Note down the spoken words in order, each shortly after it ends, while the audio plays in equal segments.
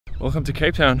Welcome to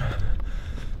Cape Town.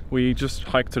 We just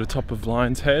hiked to the top of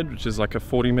Lion's Head, which is like a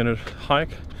 40-minute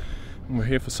hike, and we're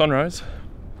here for sunrise.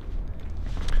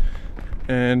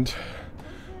 And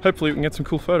hopefully we can get some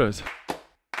cool photos.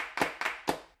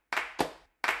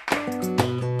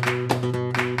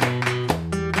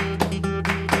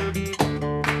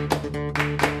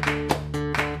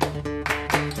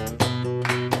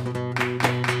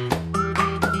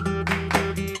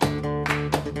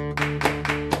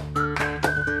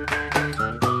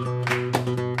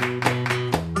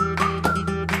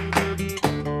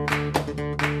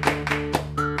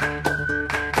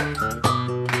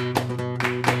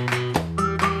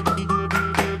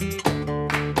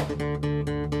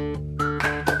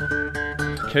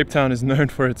 Cape Town is known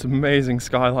for its amazing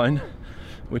skyline,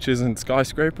 which isn't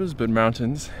skyscrapers but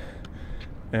mountains,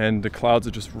 and the clouds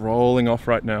are just rolling off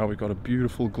right now. We've got a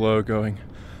beautiful glow going,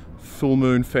 full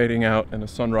moon fading out and a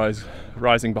sunrise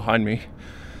rising behind me.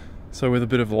 So with a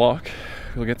bit of luck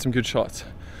we'll get some good shots,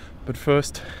 but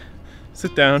first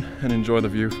sit down and enjoy the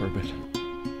view for a bit.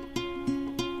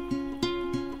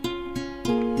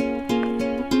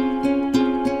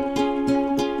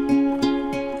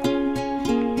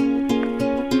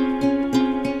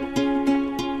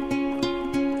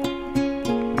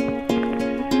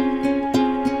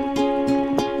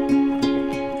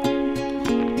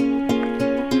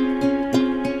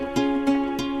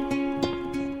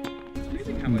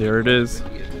 There it is.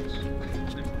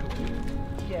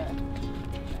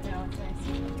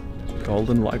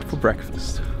 Golden light for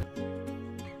breakfast.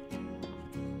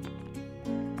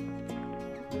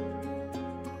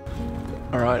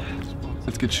 Alright,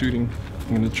 let's get shooting.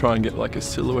 I'm going to try and get like a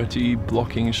silhouette-y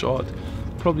blocking shot,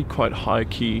 probably quite high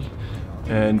key,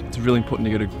 and it's really important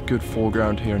to get a good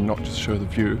foreground here and not just show the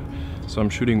view. So I'm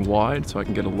shooting wide so I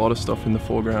can get a lot of stuff in the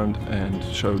foreground and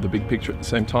show the big picture at the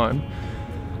same time.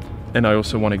 And I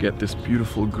also want to get this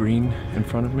beautiful green in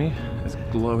front of me. It's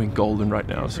glowing golden right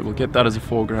now, so we'll get that as a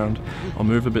foreground. I'll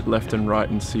move a bit left and right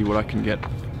and see what I can get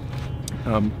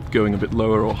going a bit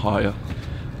lower or higher.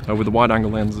 With a wide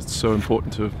angle lens, it's so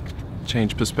important to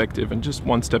change perspective, and just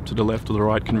one step to the left or the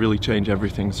right can really change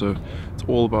everything. So it's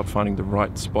all about finding the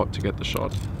right spot to get the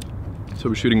shot. So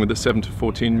we're shooting with the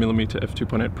 7-14mm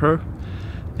f2.8 Pro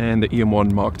and the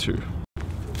EM1 Mark II.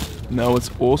 Now what's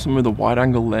awesome with a wide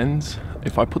angle lens,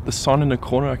 if I put the sun in a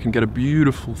corner, I can get a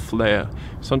beautiful flare.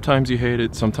 Sometimes you hate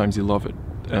it, sometimes you love it.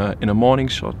 In a morning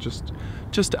shot, just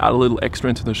to add a little extra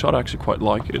into the shot, I actually quite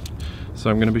like it. So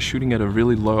I'm going to be shooting at a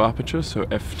really low aperture, so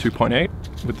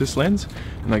f2.8 with this lens,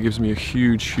 and that gives me a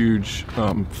huge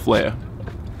flare.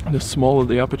 The smaller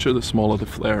the aperture, the smaller the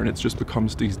flare, and it just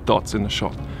becomes these dots in the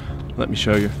shot. Let me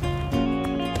show you.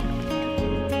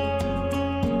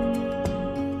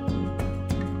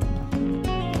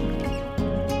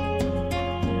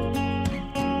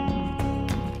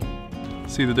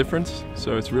 See the difference?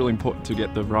 So it's really important to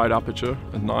get the right aperture,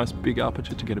 a nice big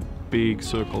aperture to get a big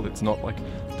circle. It's not like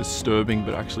disturbing,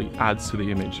 but actually adds to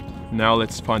the image. Now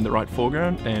let's find the right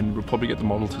foreground, and we'll probably get the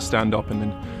model to stand up, and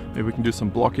then maybe we can do some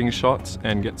blocking shots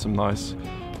and get some nice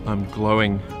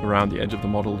glowing around the edge of the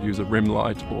model, use a rim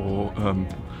light, or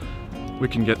we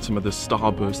can get some of the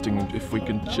star bursting if we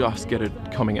can just get it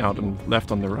coming out and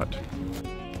left on the right.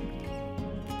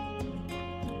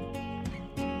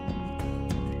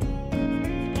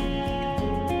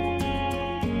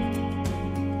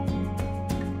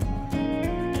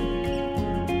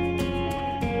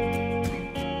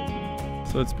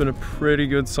 So it's been a pretty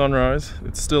good sunrise.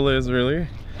 It still is, really.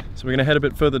 So we're gonna head a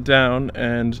bit further down,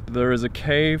 and there is a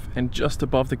cave, and just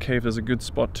above the cave there's a good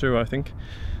spot too, I think.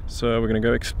 So we're gonna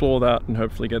go explore that and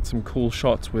hopefully get some cool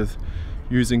shots with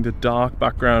using the dark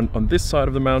background on this side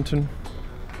of the mountain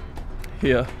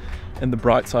here, and the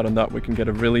bright side on that we can get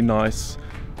a really nice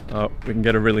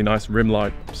rim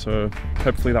light. So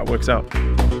hopefully that works out.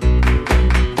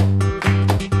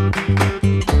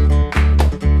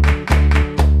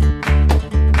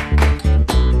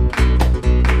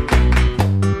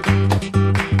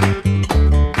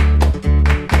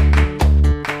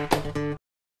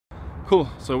 Cool,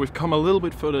 so we've come a little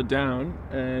bit further down,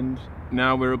 and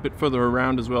now we're a bit further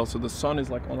around as well. So the sun is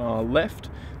like on our left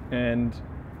and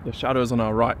the shadows on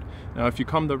our right. Now if you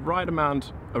come the right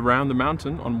amount around the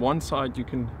mountain, on one side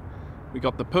we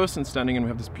got the person standing and we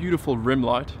have this beautiful rim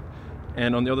light,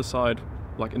 and on the other side,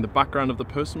 like in the background of the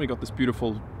person, we got this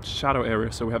beautiful shadow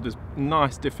area, so we have this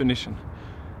nice definition.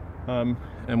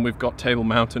 And we've got Table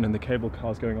Mountain and the cable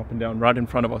cars going up and down right in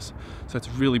front of us, so it's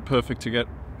really perfect to get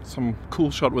some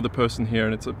cool shot with a person here,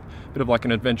 and it's a bit of like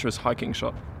an adventurous hiking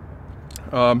shot.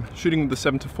 Shooting the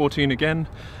 7-14 again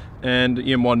and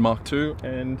EM1 Mark II,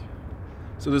 and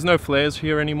So there's no flares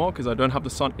here anymore because I don't have the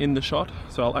sun in the shot,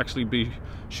 so I'll actually be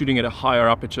shooting at a higher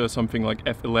aperture, something like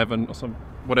f11 or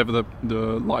whatever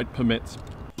the light permits.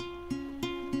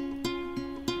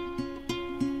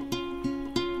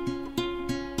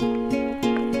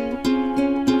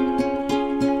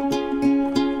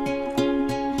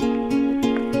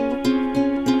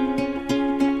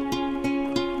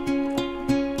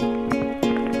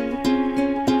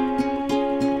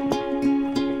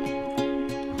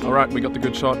 Alright, we got the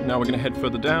good shot. Now we're going to head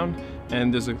further down,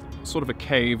 and there's a sort of a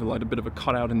cave, like a bit of a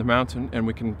cutout in the mountain, and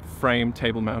we can frame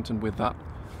Table Mountain with that.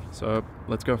 So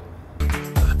let's go.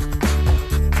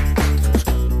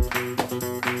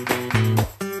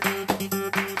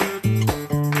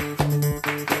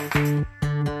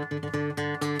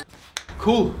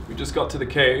 Cool, we just got to the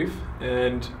cave,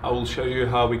 and I will show you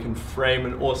how we can frame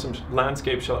an awesome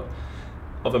landscape shot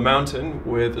of a mountain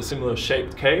with a similar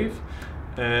shaped cave.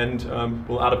 And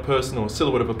we'll add a person or a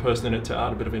silhouette of a person in it to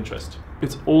add a bit of interest.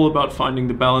 It's all about finding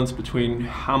the balance between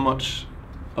how much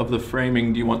of the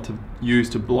framing do you want to use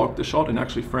to block the shot and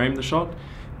actually frame the shot,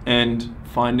 and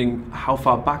finding how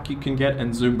far back you can get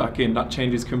and zoom back in. That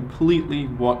changes completely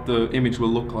what the image will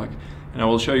look like. And I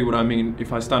will show you what I mean.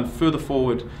 If I stand further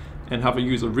forward and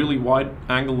use a really wide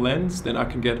angle lens, then I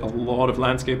can get a lot of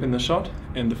landscape in the shot,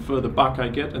 and the further back I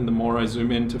get and the more I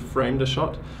zoom in to frame the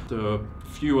shot, the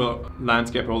fewer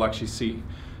landscape I will actually see.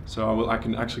 So I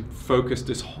can actually focus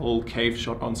this whole cave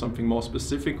shot on something more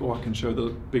specific, or I can show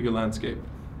the bigger landscape.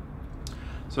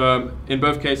 So in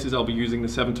both cases I'll be using the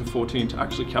 7-14 to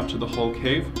actually capture the whole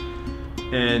cave,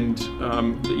 and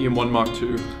the EM1 Mark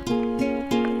II.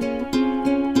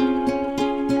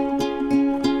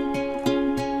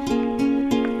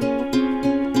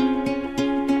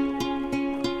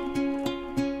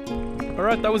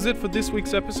 Alright, that was it for this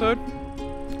week's episode.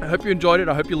 I hope you enjoyed it.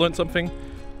 I hope you learned something.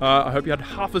 I hope you had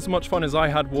half as much fun as I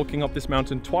had walking up this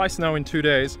mountain twice now in 2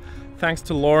 days. Thanks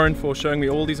to Lauren for showing me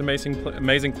all these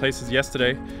amazing places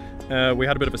yesterday. We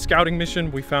had a bit of a scouting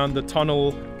mission. We found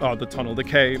the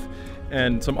cave,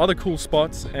 and some other cool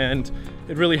spots, and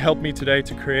it really helped me today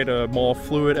to create a more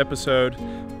fluid episode.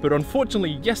 But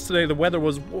unfortunately, yesterday the weather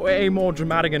was way more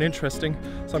dramatic and interesting,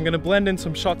 so I'm going to blend in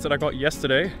some shots that I got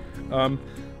yesterday.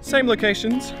 Same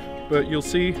locations, but you'll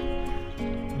see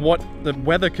what the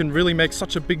weather can really make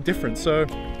such a big difference. So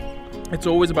it's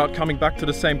always about coming back to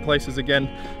the same places again.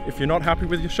 If you're not happy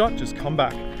with your shot, just come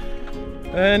back.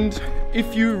 And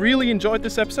if you really enjoyed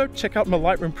this episode, check out my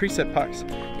Lightroom preset packs.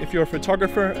 If you're a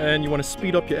photographer and you want to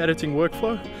speed up your editing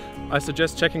workflow, I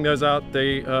suggest checking those out.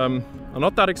 They are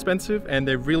not that expensive, and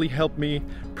they really help me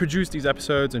produce these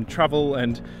episodes and travel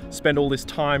and spend all this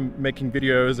time making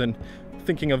videos and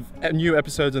thinking of new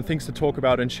episodes and things to talk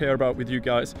about and share about with you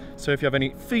guys. So if you have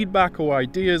any feedback or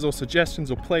ideas or suggestions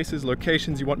or places,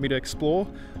 locations you want me to explore,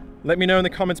 let me know in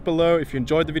the comments below. If you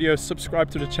enjoyed the video,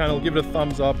 subscribe to the channel, give it a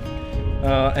thumbs up,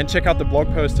 and check out the blog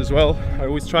post as well. I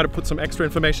always try to put some extra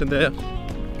information there.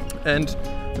 And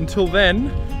until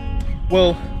then,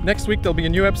 well, next week there'll be a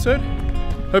new episode.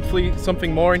 Hopefully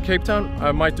something more in Cape Town.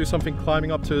 I might do something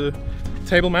climbing up to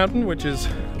Table Mountain, which is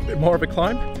a bit more of a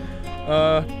climb.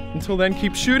 Until then,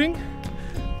 keep shooting,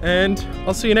 and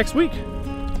I'll see you next week.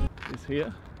 This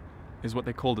here is what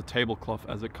they call the tablecloth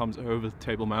as it comes over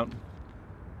Table Mountain.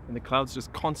 And the clouds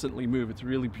just constantly move. It's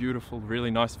really beautiful,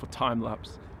 really nice for time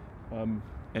lapse. And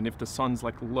if the sun's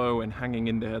like low and hanging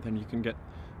in there, then you can get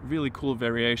really cool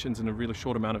variations in a really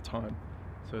short amount of time.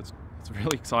 So it's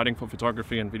really exciting for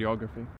photography and videography.